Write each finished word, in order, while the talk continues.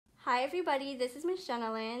Hi everybody, this is Miss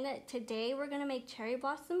Jennylyn. Today we're going to make cherry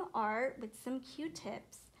blossom art with some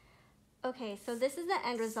Q-tips. Okay, so this is the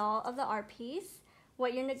end result of the art piece.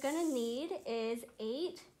 What you're going to need is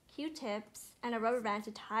 8 Q-tips and a rubber band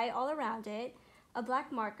to tie all around it, a black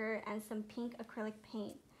marker, and some pink acrylic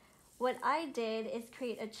paint. What I did is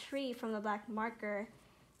create a tree from the black marker,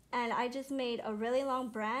 and I just made a really long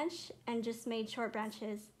branch and just made short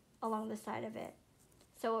branches along the side of it.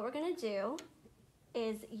 So what we're going to do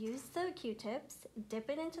is use the Q-tips, dip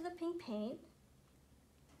it into the pink paint,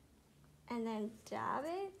 and then dab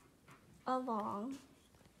it along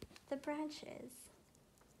the branches.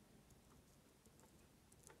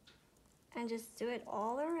 And just do it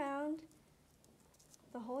all around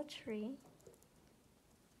the whole tree.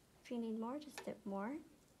 If you need more, just dip more.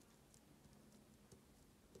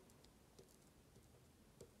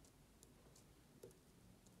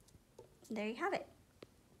 There you have it.